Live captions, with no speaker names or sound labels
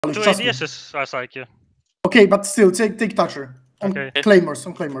Walus, Two trust me. ADSs as IQ. Okay, but still, take Thatcher. On Okay.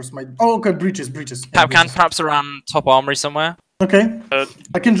 Claymores might. Oh, okay, breaches. Cap can perhaps around top armory somewhere. Okay.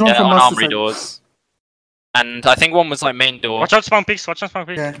 I can drone from on master armory side. doors. And I think one was like main door. Watch out spawn peaks,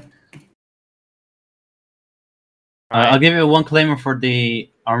 Yeah. I'll give you one claimer for the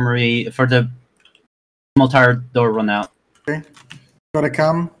armory, for the small tower door run out. Okay. Got a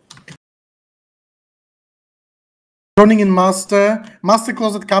cam. Droning in master. Master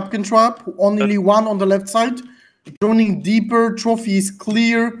closet Capcan trap. Only one on the left side. Droning deeper. Trophy is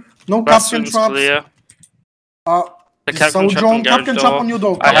clear. No Capcan traps. Clear. The Capcan trap on your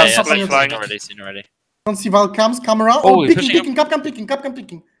door. I have seen flying already. Don't see Val cams. Camera. Oh, picking. Capcan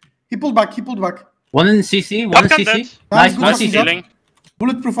picking. He pulled back. One in CC, one in CC. Nice, Nice CC.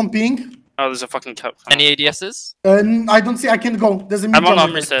 Bulletproof on ping. Oh, there's a fucking cap. Any ADSs? I don't see. I can't go. There's a mid I'm on jungle.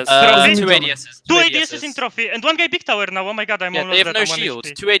 armory stairs. Two ADSs. Two ADSs in trophy, and one guy big tower now. Oh my god, I'm Yeah, almost they have dead. no I'm 1 shields.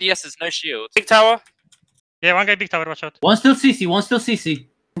 HP. Two ADSs, no shields. Big tower. Yeah, one guy big tower, watch out. One still CC.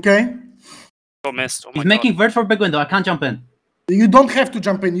 Okay. Got missed. Oh my He's god. making vert for big window. I can't jump in. You don't have to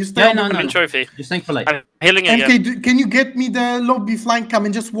jump in. You stay. Yeah, on the no, I'm in window. trophy. Just think for late. I'm healing again. MK, can you get me the lobby flying cam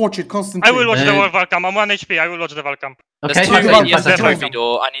and just watch it constantly? I will watch the Valcam. I'm 1 HP. I will watch the Valcam. Okay, There's two fine, ADSs fine, in fine. trophy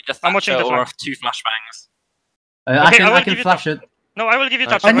door. I need the I'm watching Thatcher the or flank. 2 flashbangs. Okay, I will I can give flash it it. No, I will give you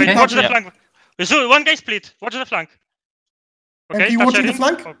touch. I need Wait, watch touch, the yeah. flank. So, one guy split. Watch the flank. Okay, MK, you watching the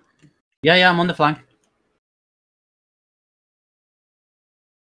touch flank? Yeah, I'm on the flank.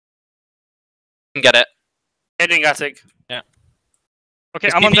 Get it. Heading attic. Okay,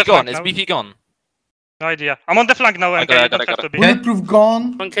 Is I'm on the BP gone? flank Is now. BP gone? No idea. I'm on the flank now, I MK. got it, You don't I have got to it. be. Bulletproof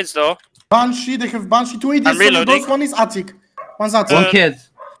gone. One kid's door. Banshee, they have Banshee. 2 ADs. I'm reloading. One is attic. One's attic. One kid.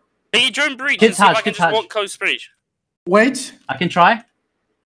 Hey, you drone breach. Kids And see if I hatch, can kids just hatch. walk close breach. Wait. I can try.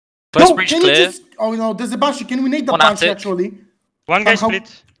 First breach can you clear. just... Oh no, there's a Banshee. Can we nade the One Banshie attic. actually? One guy Somehow-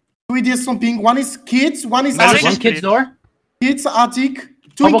 split. 2 ADs on ping. One is kids. One is Melusi attic. One split. kid's door. Kids, attic.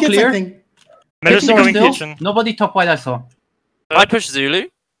 2 in Bubble kids, clear. I think. Melusi Kitchen door going still. kitchen. Nobody top white I saw. I push Zulu.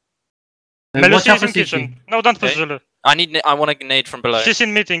 Watch Melusi out is for in CC. kitchen. No, don't push Okay. Zulu. I want a grenade from below. She's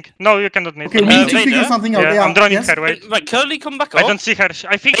in meeting. No, you cannot need. Okay, we need to Vader? figure something out. Yeah, Yeah, I'm droning yes. her. Wait. Right, Curly, come back I up. don't see her.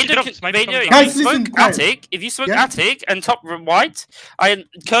 I think she Vader, drops. Might Vader, come if down. Guys, you listen, smoke quiet. attic, if you smoke Yeah. attic and top white,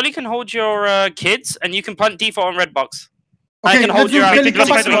 Curly can hold your kids, and you can plant default on red box. I Okay, can hold let's do your Kelly, attic. come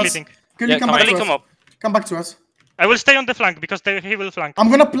back Meeting, to us. meeting. Kelly, Yeah, come come back Curly, to come us. up. Come back to us. I will stay on the flank because he will flank. I'm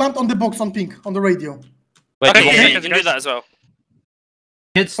gonna plant on the box on pink, on the radio. Wait, Okay, you want Yeah, me? you guys. can do that as well.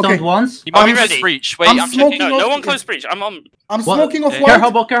 Kids stunned Okay. once. You might be I'm ready. ready. Breach. Wait, I'm I'm smoking checking. No, no off- one close breach. I'm on. I'm What? smoking off Okay. white.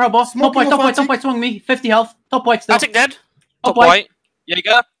 Care hobo. Smoking Top off white, swung me. 50 health. Top white still. Attic dead. Top white. Jaeger.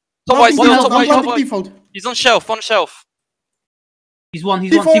 Top white Planting still. default, Top I'm white. Top planting white. default. He's on shelf. On shelf. He's one.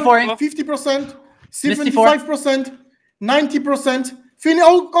 C4, C4. 50%, Misty 75%, 90%. Finish.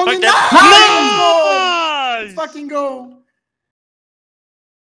 Oh, only Like that. nine! Let's Nice! fucking go.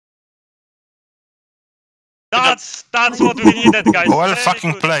 That's what we needed, guys. Well Very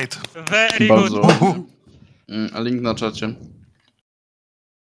fucking good. played. Very Bardzo good. ładnie. A link na czacie.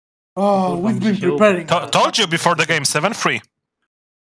 Oh, we've been preparing. Told you before the game, 7-3.